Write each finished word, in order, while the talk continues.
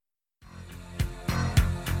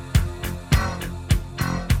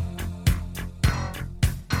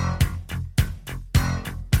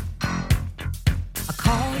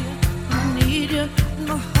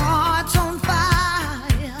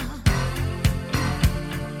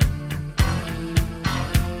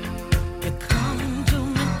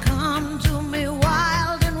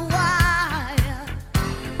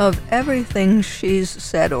Of everything she's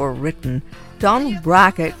said or written, Donald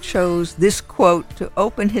Brackett chose this quote to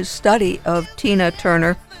open his study of Tina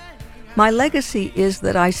Turner. "My legacy is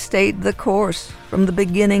that I stayed the course from the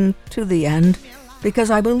beginning to the end because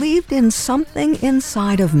I believed in something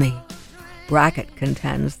inside of me." Brackett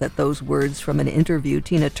contends that those words from an interview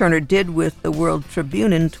Tina Turner did with the World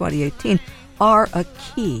Tribune in 2018 are a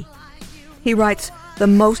key. He writes, "The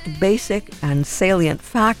most basic and salient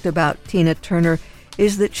fact about Tina Turner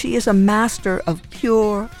is that she is a master of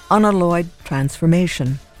pure, unalloyed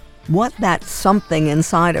transformation. What that something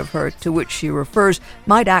inside of her to which she refers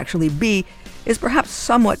might actually be is perhaps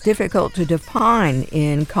somewhat difficult to define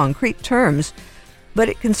in concrete terms, but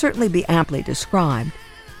it can certainly be amply described.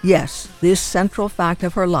 Yes, this central fact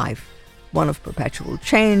of her life, one of perpetual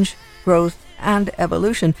change, growth, and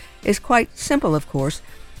evolution, is quite simple, of course,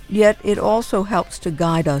 yet it also helps to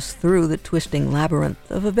guide us through the twisting labyrinth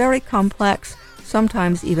of a very complex,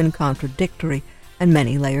 sometimes even contradictory, and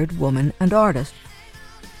many-layered woman and artist.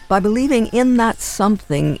 By believing in that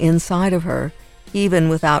something inside of her, even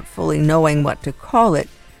without fully knowing what to call it,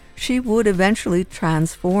 she would eventually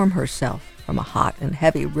transform herself from a hot and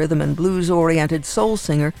heavy rhythm and blues-oriented soul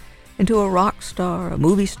singer into a rock star, a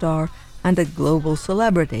movie star, and a global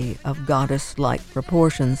celebrity of goddess-like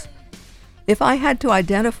proportions. If I had to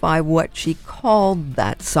identify what she called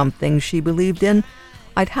that something she believed in,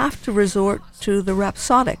 I'd have to resort to the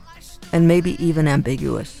rhapsodic and maybe even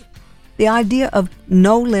ambiguous. The idea of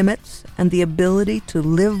no limits and the ability to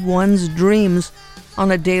live one's dreams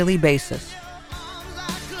on a daily basis.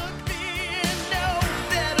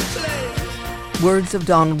 Words of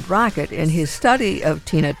Donald Brackett in his study of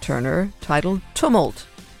Tina Turner titled Tumult.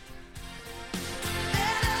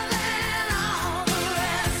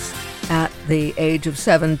 At the age of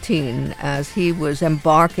 17, as he was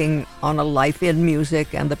embarking on a life in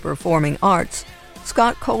music and the performing arts,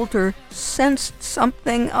 Scott Coulter sensed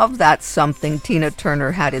something of that something Tina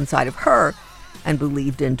Turner had inside of her and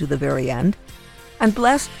believed in to the very end. And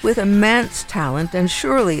blessed with immense talent and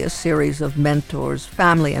surely a series of mentors,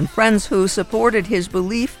 family, and friends who supported his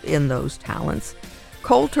belief in those talents,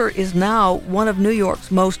 Coulter is now one of New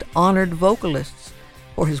York's most honored vocalists.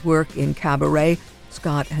 For his work in cabaret,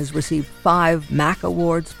 Scott has received 5 MAC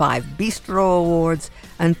Awards, 5 Bistro Awards,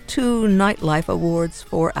 and 2 Nightlife Awards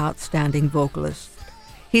for Outstanding Vocalists.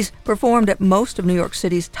 He's performed at most of New York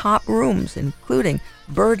City's top rooms, including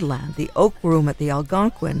Birdland, the Oak Room at the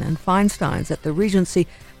Algonquin, and Feinstein's at the Regency,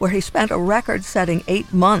 where he spent a record-setting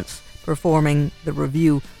 8 months performing the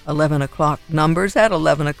review 11 O'Clock numbers at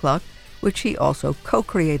 11 o'clock, which he also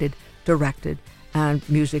co-created, directed, and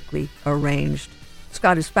musically arranged.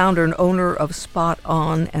 Scott is founder and owner of Spot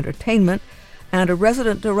On Entertainment and a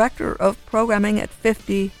resident director of programming at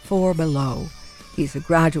 54 Below. He's a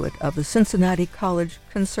graduate of the Cincinnati College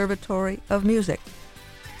Conservatory of Music.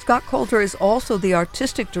 Scott Coulter is also the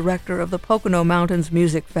artistic director of the Pocono Mountains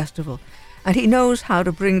Music Festival, and he knows how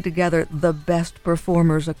to bring together the best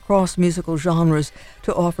performers across musical genres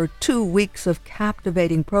to offer 2 weeks of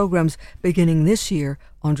captivating programs beginning this year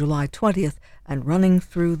on July 20th and running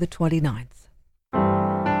through the 29th.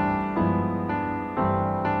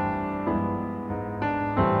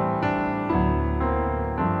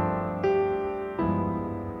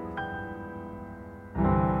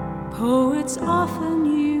 Poets often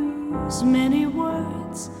use many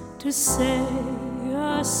words to say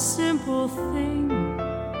a simple thing.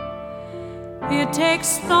 It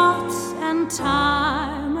takes thought and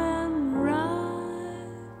time and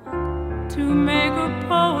rhyme to make a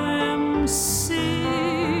poem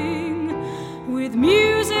sing. With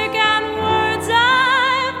music and words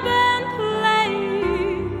I've been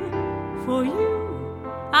playing. For you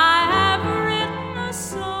I have written a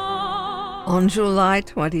song. On July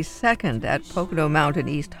 22nd at Pocono Mountain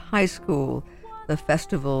East High School, the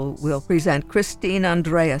festival will present Christine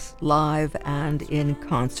Andreas live and in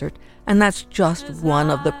concert, and that's just one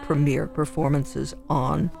of the premier performances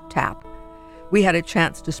on tap. We had a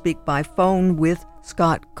chance to speak by phone with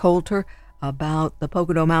Scott Coulter about the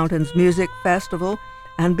Pocono Mountains Music Festival,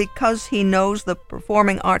 and because he knows the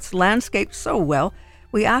performing arts landscape so well,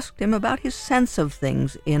 we asked him about his sense of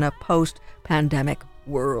things in a post-pandemic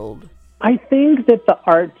world. I think that the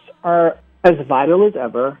arts are as vital as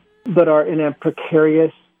ever, but are in a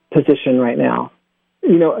precarious position right now.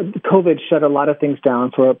 You know, COVID shut a lot of things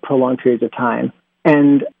down for prolonged periods of time.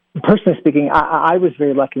 And personally speaking, I was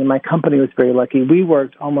very lucky, and my company was very lucky. We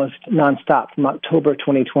worked almost nonstop from October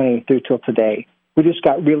 2020 through till today. We just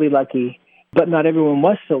got really lucky, but not everyone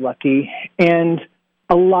was so lucky. And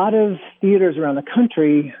a lot of theaters around the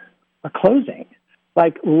country are closing,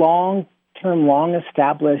 like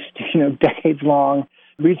long-established, decades-long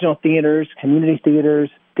regional theaters, community theaters,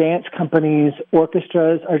 dance companies,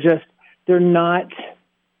 orchestras are just, they're not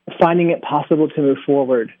finding it possible to move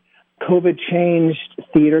forward. COVID changed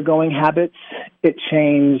theater-going habits. It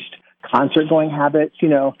changed concert-going habits.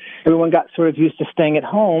 Everyone got sort of used to staying at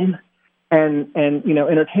home and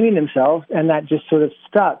entertaining themselves, and that just sort of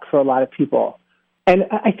stuck for a lot of people. And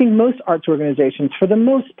I think most arts organizations, for the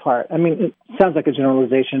most part, I mean, it sounds like a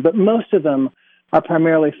generalization, but most of them are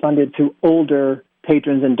primarily funded through older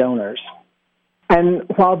patrons and donors. And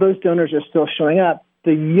while those donors are still showing up,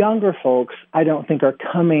 the younger folks, I don't think, are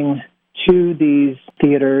coming to these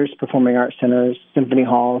theaters, performing arts centers, symphony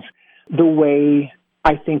halls, the way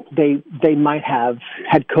I think they might have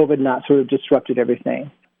had COVID not sort of disrupted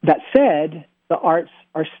everything. That said, the arts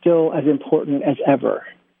are still as important as ever.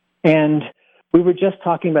 And we were just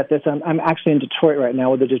talking about this. I'm actually in Detroit right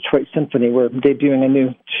now with the Detroit Symphony. We're debuting a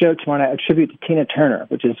new show tomorrow night, a tribute to Tina Turner,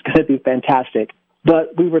 which is going to be fantastic.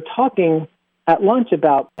 But we were talking at lunch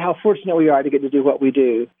about how fortunate we are to get to do what we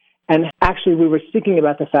do. And actually, we were speaking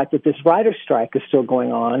about the fact that this writer's strike is still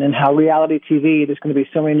going on and how reality TV, there's going to be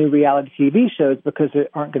so many new reality TV shows because there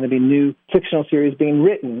aren't going to be new fictional series being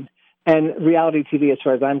written. And reality TV, as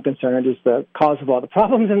far as I'm concerned, is the cause of all the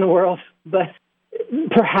problems in the world. But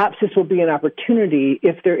perhaps this will be an opportunity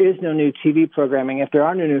if there is no new TV programming, if there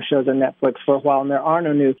are no new shows on Netflix for a while and there are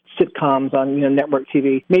no new sitcoms on network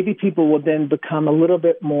TV, maybe people will then become a little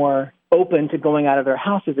bit more open to going out of their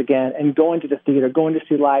houses again and going to the theater, going to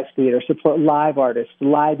see live theater, support live artists,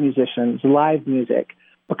 live musicians, live music.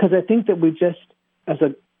 Because I think that we just, as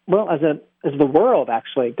the world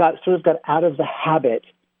actually, got out of the habit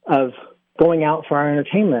of going out for our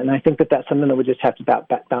entertainment. And I think that that's something that we just have to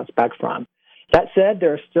bounce back from. That said,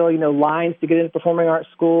 there are still, lines to get into performing arts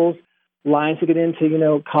schools, lines to get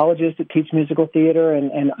into, colleges that teach musical theater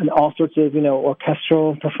and all sorts of,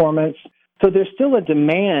 orchestral performance. So there's still a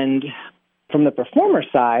demand from the performer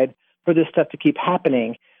side for this stuff to keep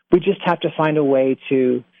happening. We just have to find a way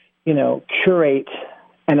to, curate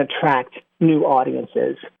and attract new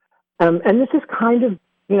audiences. And this is kind of,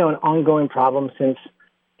 an ongoing problem since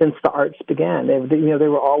the arts began. They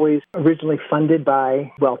were always originally funded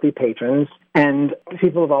by wealthy patrons, and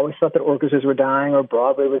people have always thought that orchestras were dying or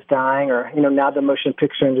Broadway was dying or, now the motion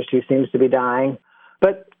picture industry seems to be dying.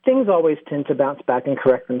 But things always tend to bounce back and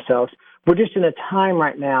correct themselves. We're just in a time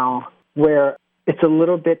right now where it's a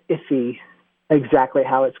little bit iffy exactly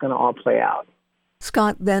how it's going to all play out.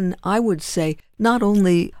 Scott, then I would say not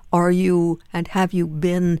only are you and have you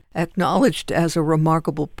been acknowledged as a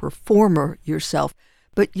remarkable performer yourself,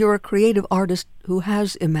 but you're a creative artist who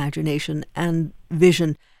has imagination and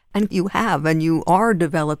vision, and you are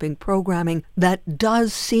developing programming that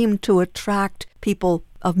does seem to attract people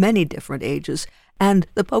of many different ages. And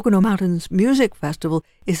the Pocono Mountains Music Festival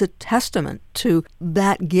is a testament to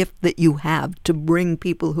that gift that you have to bring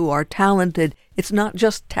people who are talented. It's not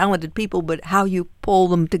just talented people, but how you pull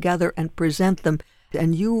them together and present them.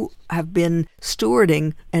 And you have been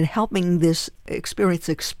stewarding and helping this experience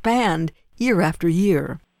expand year after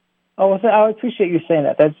year. Oh, well, I appreciate you saying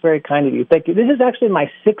that. That's very kind of you. Thank you. This is actually my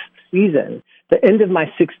 6th season, the end of my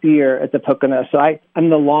 6th year at the Pocono. So I'm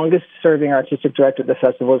the longest-serving artistic director the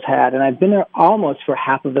festival has had, and I've been there almost for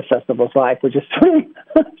half of the festival's life, which is sort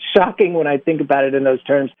of shocking when I think about it in those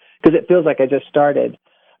terms, because it feels like I just started.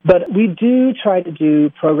 But we do try to do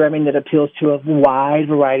programming that appeals to a wide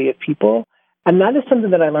variety of people, and that is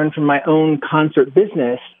something that I learned from my own concert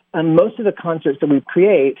business. And most of the concerts that we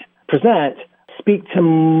present, speak to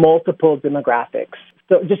multiple demographics.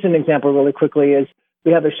 So just an example really quickly is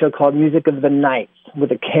we have a show called Music of the Nights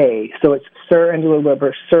with a K. So it's Sir Andrew Lloyd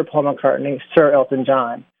Webber, Sir Paul McCartney, Sir Elton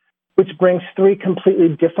John, which brings 3 completely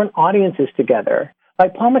different audiences together.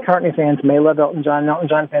 Like Paul McCartney fans may love Elton John, and Elton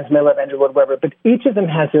John fans may love Andrew Lloyd Webber, but each of them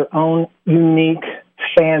has their own unique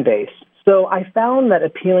fan base. So I found that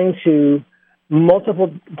appealing to multiple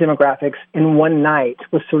demographics in one night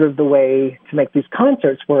was sort of the way to make these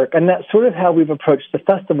concerts work. And that's sort of how we've approached the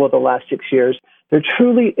festival the last 6 years. There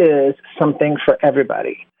truly is something for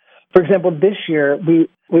everybody. For example, this year we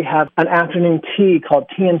have an afternoon tea called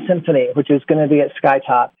Tea and Symphony, which is going to be at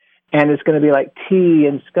Skytop. And it's going to be like tea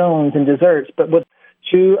and scones and desserts, but with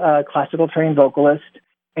 2 classical trained vocalists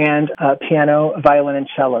and piano, violin, and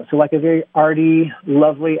cello. So like a very arty,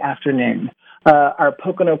 lovely afternoon. Our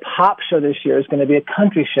Pocono Pop show this year is going to be a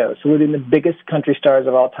country show. So we're doing the biggest country stars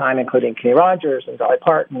of all time, including Kenny Rogers and Dolly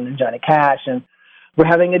Parton and Johnny Cash. And we're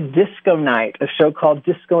having a disco night, a show called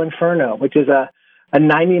Disco Inferno, which is a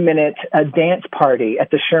 90-minute dance party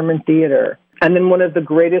at the Sherman Theater. And then one of the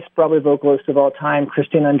greatest Broadway vocalists of all time,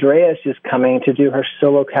 Christine Andreas, is coming to do her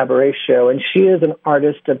solo cabaret show. And she is an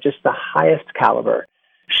artist of just the highest caliber.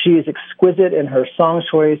 She is exquisite in her song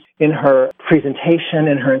choice, in her presentation,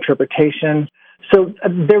 in her interpretation. So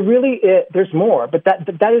there really is, there's more, but that's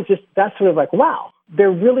sort of like, wow,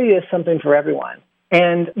 there really is something for everyone.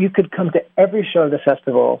 And you could come to every show of the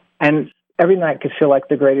festival, and every night could feel like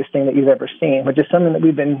the greatest thing that you've ever seen, which is something that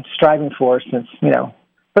we've been striving for since,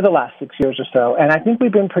 for the last 6 years or so. And I think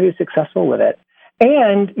we've been pretty successful with it.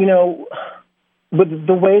 And, with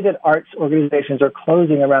the way that arts organizations are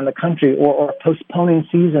closing around the country or postponing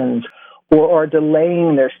seasons or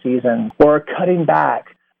delaying their season or cutting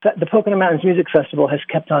back, the Pocono Mountains Music Festival has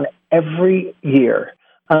kept on every year.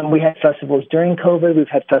 We had festivals during COVID. We've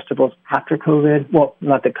had festivals after COVID. Well,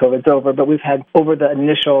 not that COVID's over, but we've had over the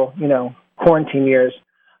initial, quarantine years.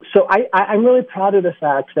 So I'm really proud of the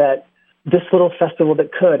fact that this little festival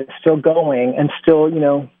that could is still going and still,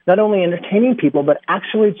 not only entertaining people, but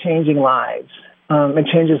actually changing lives. It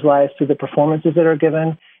changes lives through the performances that are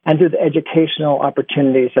given and through the educational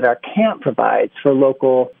opportunities that our camp provides for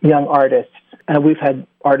local young artists. We've had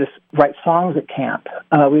artists write songs at camp.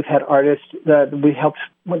 We've had artists that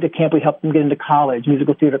went to camp. We helped them get into college,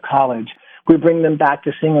 musical theater college. We bring them back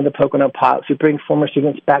to sing with the Pocono Pops. We bring former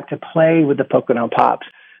students back to play with the Pocono Pops.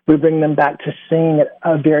 We bring them back to sing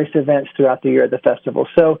at various events throughout the year at the festival.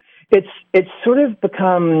 So it's sort of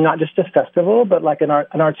become not just a festival, but like an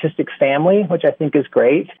artistic family, which I think is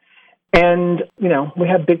great. And, we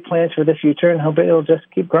have big plans for the future and hope it'll just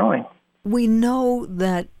keep growing. We know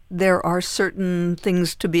that there are certain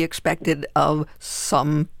things to be expected of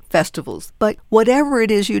some festivals, but whatever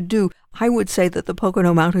it is you do, I would say that the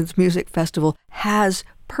Pocono Mountains Music Festival has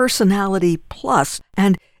personality plus.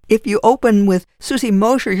 And if you open with Susie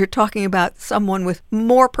Mosher, you're talking about someone with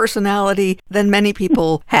more personality than many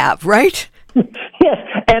people have, right? Yes,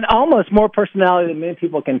 and almost more personality than many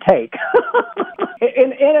people can take.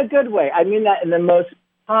 in a good way. I mean that in the most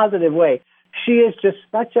positive way. She is just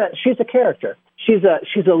she's a character. She's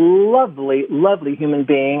a lovely, lovely human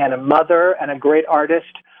being and a mother and a great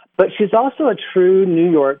artist, but she's also a true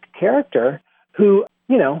New York character who,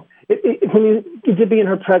 when you get to be in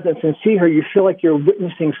her presence and see her, you feel like you're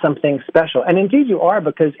witnessing something special. And indeed you are,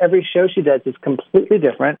 because every show she does is completely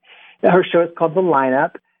different. Her show is called The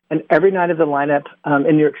Lineup, and every night of the lineup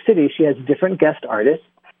in New York City, she has different guest artists.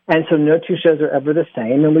 And so no two shows are ever the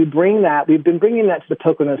same. And we've been bringing that to the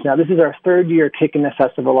Poconos now. This is our third year kicking the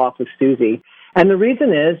festival off with Susie. And the reason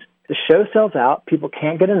is the show sells out. People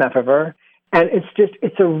can't get enough of her. And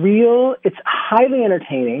it's highly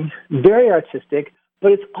entertaining, very artistic,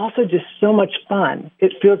 but it's also just so much fun.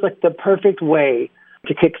 It feels like the perfect way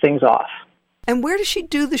to kick things off. And where does she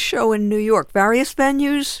do the show in New York? Various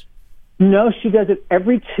venues? No, she does it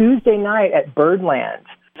every Tuesday night at Birdland.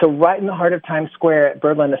 So right in the heart of Times Square at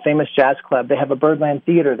Birdland, the famous jazz club, they have a Birdland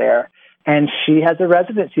theater there. And she has a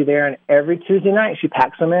residency there, and every Tuesday night she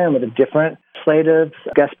packs them in with a different slate of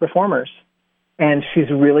guest performers. And she's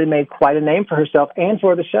really made quite a name for herself and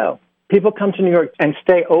for the show. People come to New York and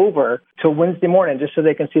stay over till Wednesday morning just so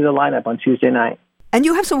they can see the lineup on Tuesday night. And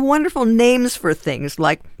you have some wonderful names for things,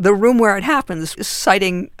 like the room where it happens,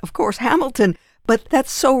 citing, of course, Hamilton. But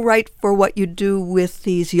that's so right for what you do with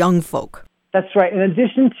these young folk. That's right. In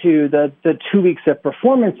addition to the 2 weeks of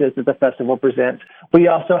performances that the festival presents, we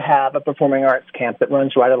also have a performing arts camp that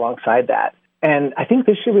runs right alongside that. And I think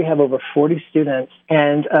this year we have over 40 students,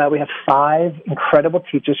 and we have 5 incredible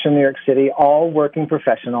teachers from New York City, all working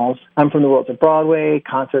professionals. I'm from the worlds of Broadway,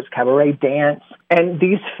 concerts, cabaret, dance. And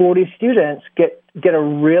these 40 students get a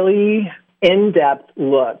really in-depth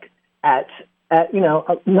look at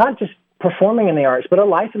not just performing in the arts, but a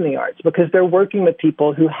life in the arts, because they're working with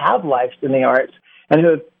people who have lives in the arts and who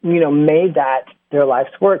have, made that their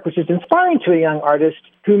life's work, which is inspiring to a young artist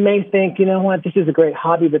who may think, this is a great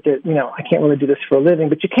hobby, but I can't really do this for a living,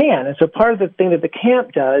 but you can. And so part of the thing that the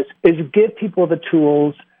camp does is give people the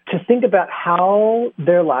tools to think about how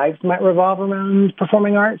their lives might revolve around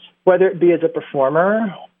performing arts, whether it be as a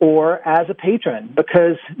performer or as a patron,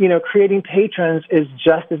 because, creating patrons is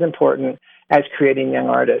just as important as creating young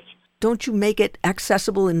artists. Don't you make it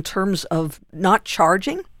accessible in terms of not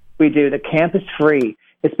charging? We do. The camp is free.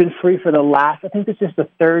 It's been free for I think this is the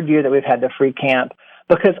 3rd year that we've had the free camp,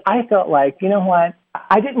 because I felt like,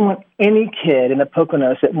 I didn't want any kid in the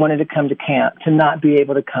Poconos that wanted to come to camp to not be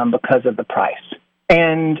able to come because of the price.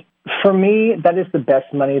 And for me, that is the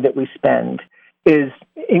best money that we spend, is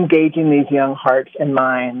engaging these young hearts and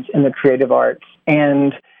minds in the creative arts.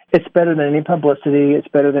 And it's better than any publicity. It's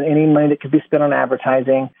better than any money that could be spent on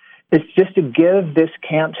advertising. It's just to give this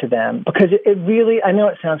camp to them, because it really, I know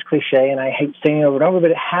it sounds cliche and I hate saying it over and over,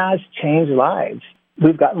 but it has changed lives.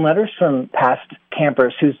 We've gotten letters from past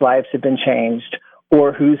campers whose lives have been changed,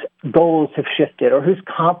 or whose goals have shifted, or whose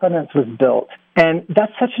confidence was built. And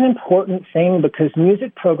that's such an important thing because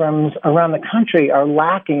music programs around the country are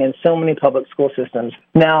lacking in so many public school systems.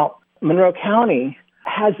 Now, Monroe County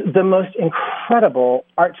has the most incredible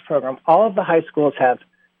arts program. All of the high schools have,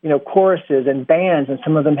 choruses and bands, and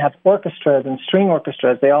some of them have orchestras and string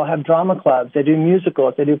orchestras. They all have drama clubs. They do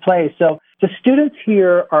musicals. They do plays. So the students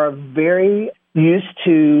here are very used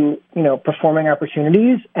to, performing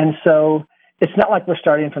opportunities. And so it's not like we're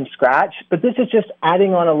starting from scratch, but this is just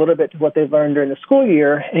adding on a little bit to what they've learned during the school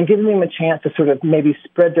year and giving them a chance to sort of maybe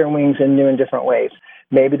spread their wings in new and different ways.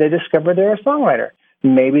 Maybe they discover they're a songwriter.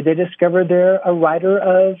 Maybe they discover they're a writer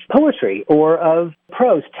of poetry or of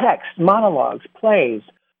prose, text, monologues, plays.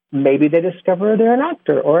 Maybe they discover they're an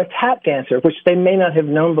actor or a tap dancer, which they may not have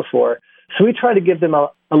known before. So we try to give them a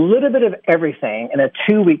little bit of everything in a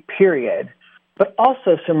 2-week period, but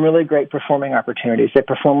also some really great performing opportunities. They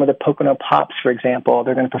perform with the Pocono Pops, for example.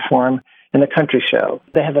 They're going to perform in the country show.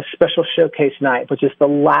 They have a special showcase night, which is the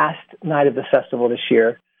last night of the festival this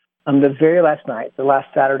year. The very last night, the last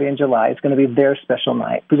Saturday in July, is going to be their special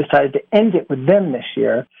night. We decided to end it with them this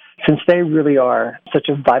year since they really are such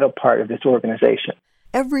a vital part of this organization.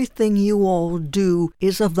 Everything you all do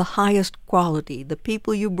is of the highest quality. The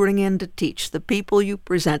people you bring in to teach, the people you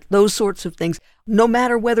present, those sorts of things. No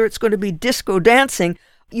matter whether it's going to be disco dancing,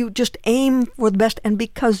 you just aim for the best. And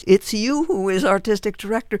because it's you who is artistic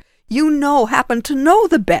director, happen to know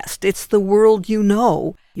the best. It's the world you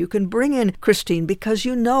know. You can bring in Christine because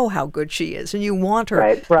you know how good she is and you want her.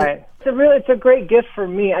 Right. It's a great gift for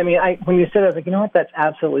me. I mean, when you said it, I was like, what? That's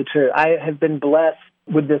absolutely true. I have been blessed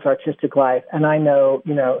with this artistic life, and I know,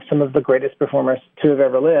 some of the greatest performers to have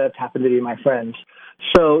ever lived happen to be my friends.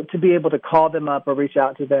 So to be able to call them up or reach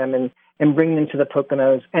out to them and bring them to the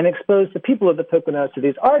Poconos and expose the people of the Poconos to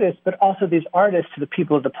these artists, but also these artists to the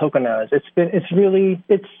people of the Poconos, it's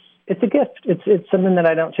a gift. It's something that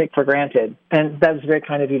I don't take for granted. And that was very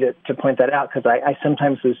kind of you to point that out, because I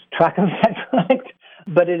sometimes lose track of that fact,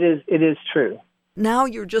 but it is true. Now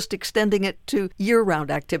you're just extending it to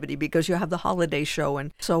year-round activity because you have the holiday show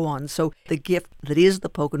and so on. So the gift that is the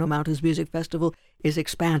Pocono Mountains Music Festival is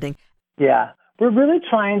expanding. Yeah. We're really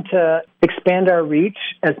trying to expand our reach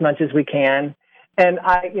as much as we can. And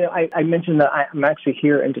I mentioned that I'm actually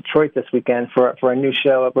here in Detroit this weekend for a new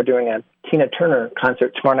show. We're doing a Tina Turner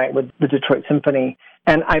concert tomorrow night with the Detroit Symphony.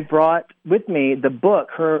 And I brought with me the book,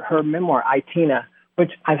 her memoir, I, Tina,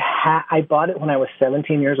 which I bought it when I was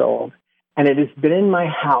 17 years old. And it has been in my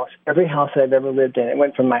house, every house that I've ever lived in. It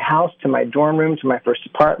went from my house to my dorm room to my first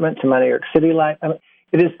apartment to my New York City life.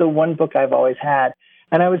 It is the one book I've always had.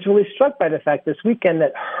 And I was really struck by the fact this weekend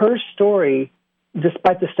that her story,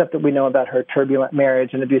 despite the stuff that we know about her turbulent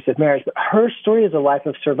marriage and abusive marriage, but her story is a life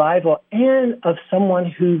of survival and of someone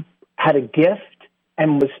who had a gift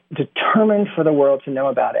and was determined for the world to know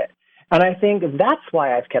about it. And I think that's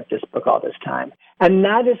why I've kept this book all this time. And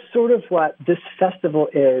that is sort of what this festival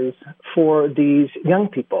is for these young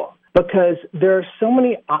people, because there are so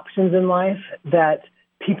many options in life that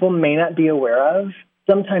people may not be aware of.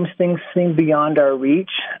 Sometimes things seem beyond our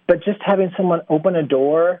reach, but just having someone open a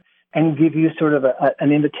door and give you sort of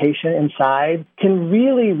an invitation inside can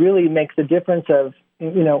really, really make the difference of,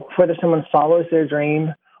 whether someone follows their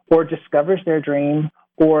dream or discovers their dream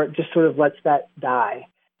or just sort of lets that die.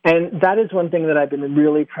 And that is one thing that I've been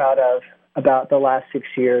really proud of about the last 6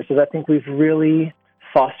 years, is I think we've really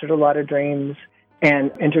fostered a lot of dreams and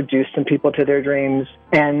introduced some people to their dreams.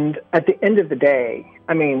 And at the end of the day,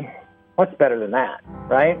 what's better than that,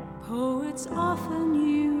 right? Poets often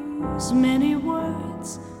use many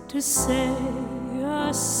words to say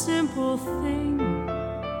a simple thing.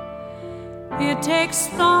 It takes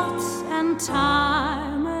thought and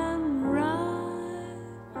time and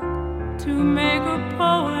rhyme to make a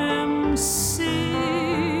poem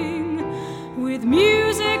sing. With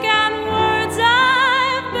music and words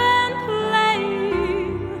I've been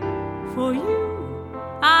playing for you,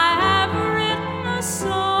 I have written a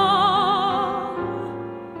song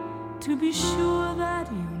to be sure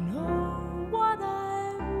that you know what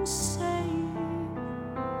I'm saying.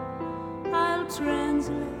 I'll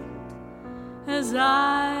translate as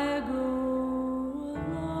I go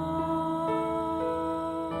along.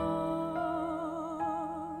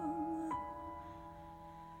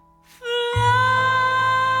 Fly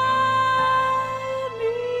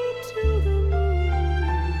me to the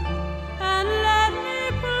moon and let me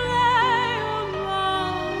play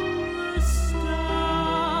among the stars.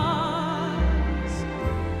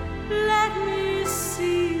 Let me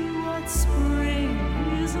see what spring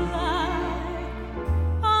is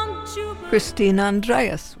like on Jupiter. Christine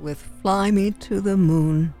Andreas with Fly Me to the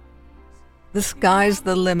Moon. The sky's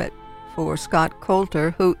the limit for Scott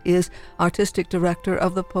Coulter, who is Artistic Director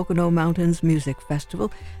of the Pocono Mountains Music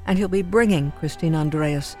Festival, and he'll be bringing Christine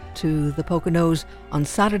Andreas to the Poconos on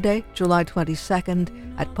Saturday, July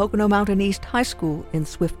 22nd at Pocono Mountain East High School in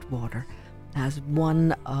Swiftwater as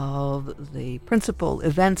one of the principal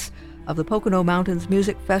events of the Pocono Mountains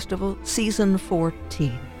Music Festival Season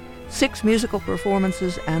 14. 6 musical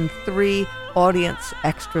performances and 3 audience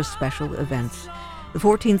extra special events. The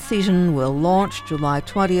 14th season will launch July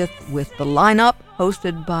 20th with the lineup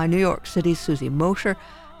hosted by New York City's Susie Mosher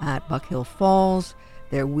at Buck Hill Falls.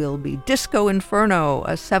 There will be Disco Inferno,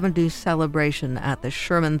 a 70s celebration at the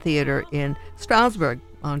Sherman Theater in Stroudsburg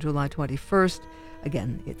on July 21st.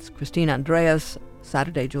 Again, it's Christine Andreas,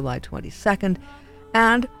 Saturday, July 22nd.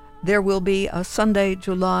 And there will be a Sunday,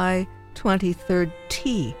 July 23rd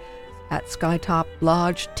tea at Skytop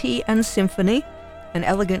Lodge Tea and Symphony, an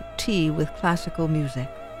elegant tea with classical music.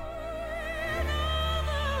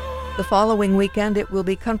 The following weekend, it will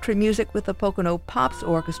be country music with the Pocono Pops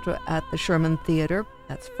Orchestra at the Sherman Theater.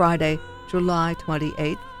 That's Friday, July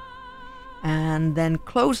 28th. And then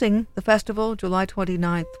closing the festival, July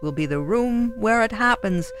 29th, will be The Room Where It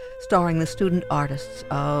Happens, starring the student artists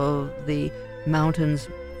of the Mountains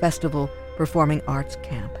Festival Performing Arts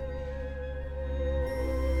Camp.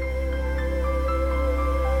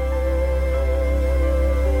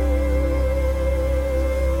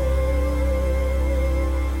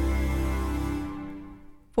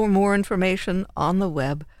 For more information on the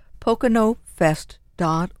web,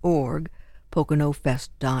 poconofest.org,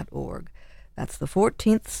 poconofest.org. That's the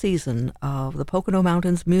 14th season of the Pocono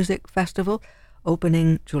Mountains Music Festival,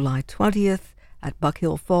 opening July 20th at Buck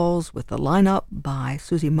Hill Falls with the lineup by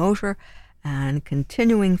Susie Mosher and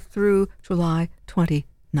continuing through July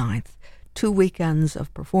 29th. 2 weekends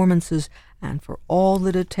of performances, and for all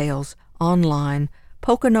the details online,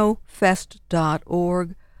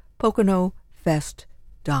 poconofest.org,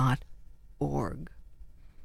 poconofest.org.